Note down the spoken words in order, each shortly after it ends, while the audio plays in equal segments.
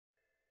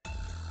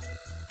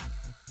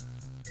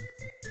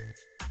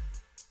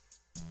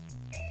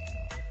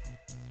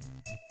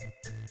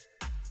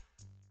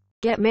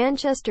Get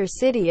Manchester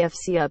City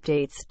FC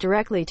updates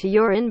directly to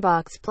your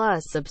inbox.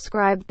 Plus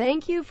subscribe.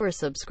 Thank you for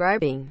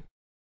subscribing.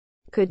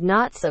 Could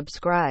not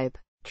subscribe?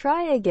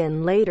 Try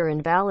again later.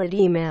 Invalid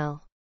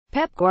email.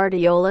 Pep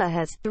Guardiola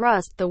has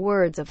thrust the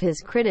words of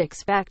his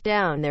critics back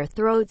down their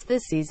throats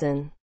this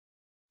season.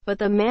 But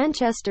the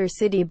Manchester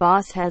City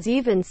boss has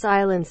even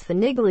silenced the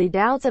niggly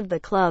doubts of the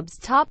club's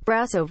top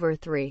brass over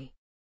 3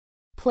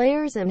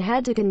 players and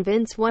had to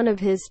convince one of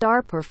his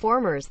star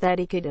performers that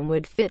he could and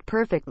would fit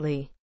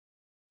perfectly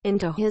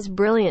into his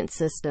brilliant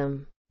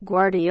system.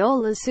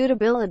 Guardiola's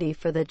suitability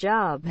for the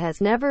job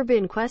has never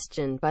been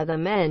questioned by the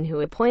men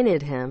who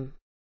appointed him.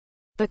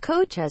 The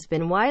coach has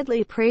been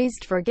widely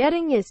praised for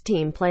getting his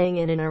team playing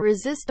in an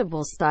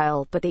irresistible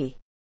style, but the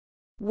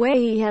way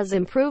he has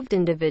improved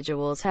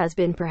individuals has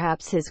been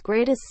perhaps his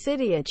greatest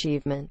City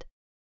achievement.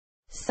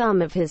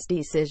 Some of his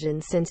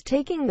decisions since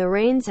taking the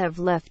reins have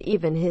left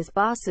even his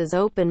bosses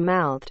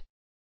open-mouthed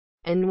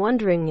and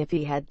wondering if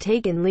he had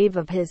taken leave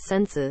of his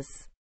senses.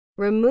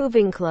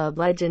 Removing club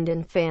legend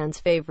and fans'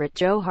 favorite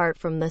Joe Hart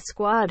from the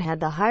squad had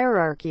the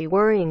hierarchy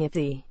worrying if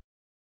he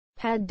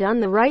had done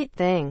the right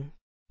thing.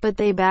 But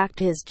they backed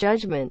his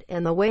judgment,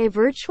 and the way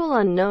virtual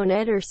unknown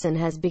Ederson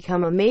has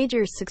become a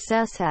major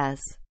success has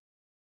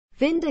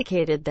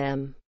vindicated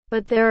them.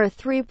 But there are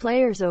 3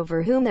 players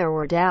over whom there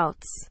were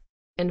doubts,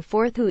 and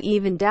 4th who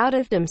even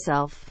doubted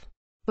himself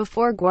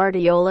before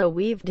Guardiola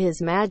weaved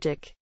his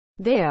magic.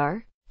 They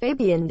are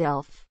Fabian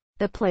Delph.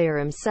 The player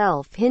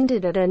himself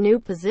hinted at a new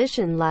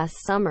position last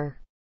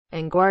summer,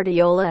 and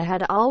Guardiola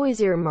had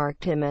always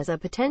earmarked him as a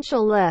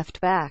potential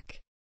left-back.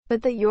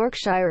 But the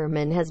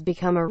Yorkshireman has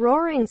become a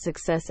roaring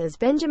success as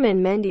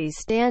Benjamin Mendy's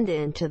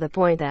stand-in, to the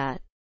point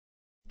that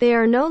they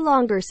are no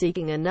longer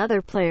seeking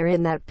another player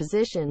in that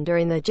position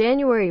during the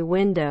January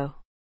window.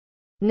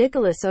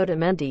 Nicolas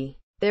Otamendi.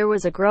 There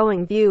was a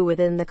growing view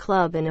within the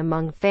club and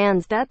among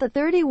fans that the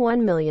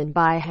 £31 million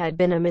buy had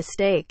been a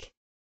mistake,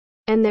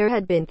 and there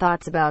had been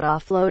thoughts about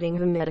offloading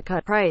him at a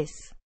cut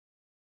price.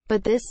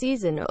 But this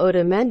season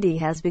Otamendi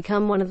has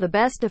become one of the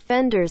best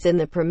defenders in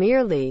the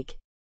Premier League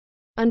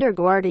under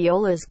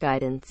Guardiola's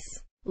guidance.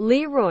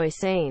 Leroy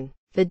Sane.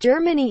 The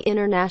Germany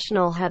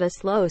international had a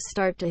slow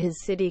start to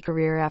his City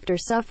career after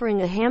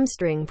suffering a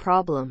hamstring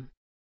problem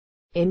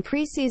in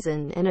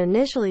pre-season and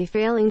initially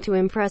failing to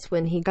impress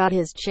when he got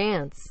his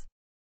chance.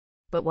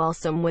 But while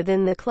some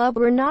within the club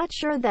were not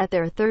sure that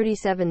their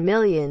 £37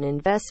 million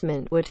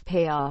investment would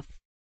pay off,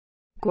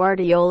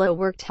 Guardiola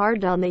worked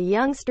hard on the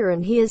youngster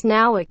and he is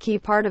now a key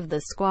part of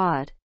the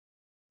squad.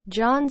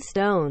 John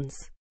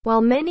Stones.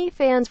 While many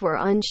fans were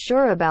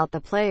unsure about the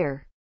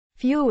player,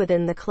 few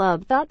within the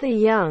club thought the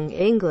young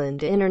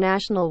England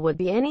international would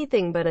be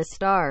anything but a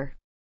star.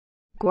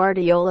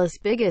 Guardiola's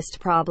biggest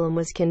problem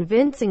was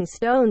convincing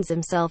Stones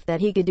himself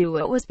that he could do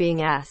what was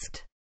being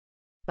asked.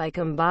 By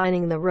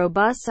combining the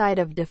robust side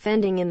of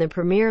defending in the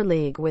Premier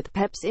League with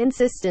Pep's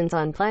insistence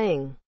on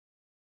playing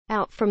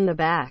out from the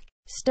back,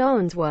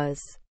 Stones was,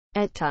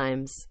 at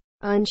times,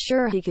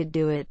 unsure he could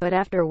do it, but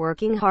after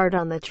working hard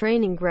on the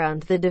training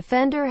ground, the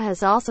defender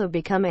has also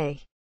become a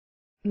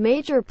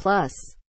major plus.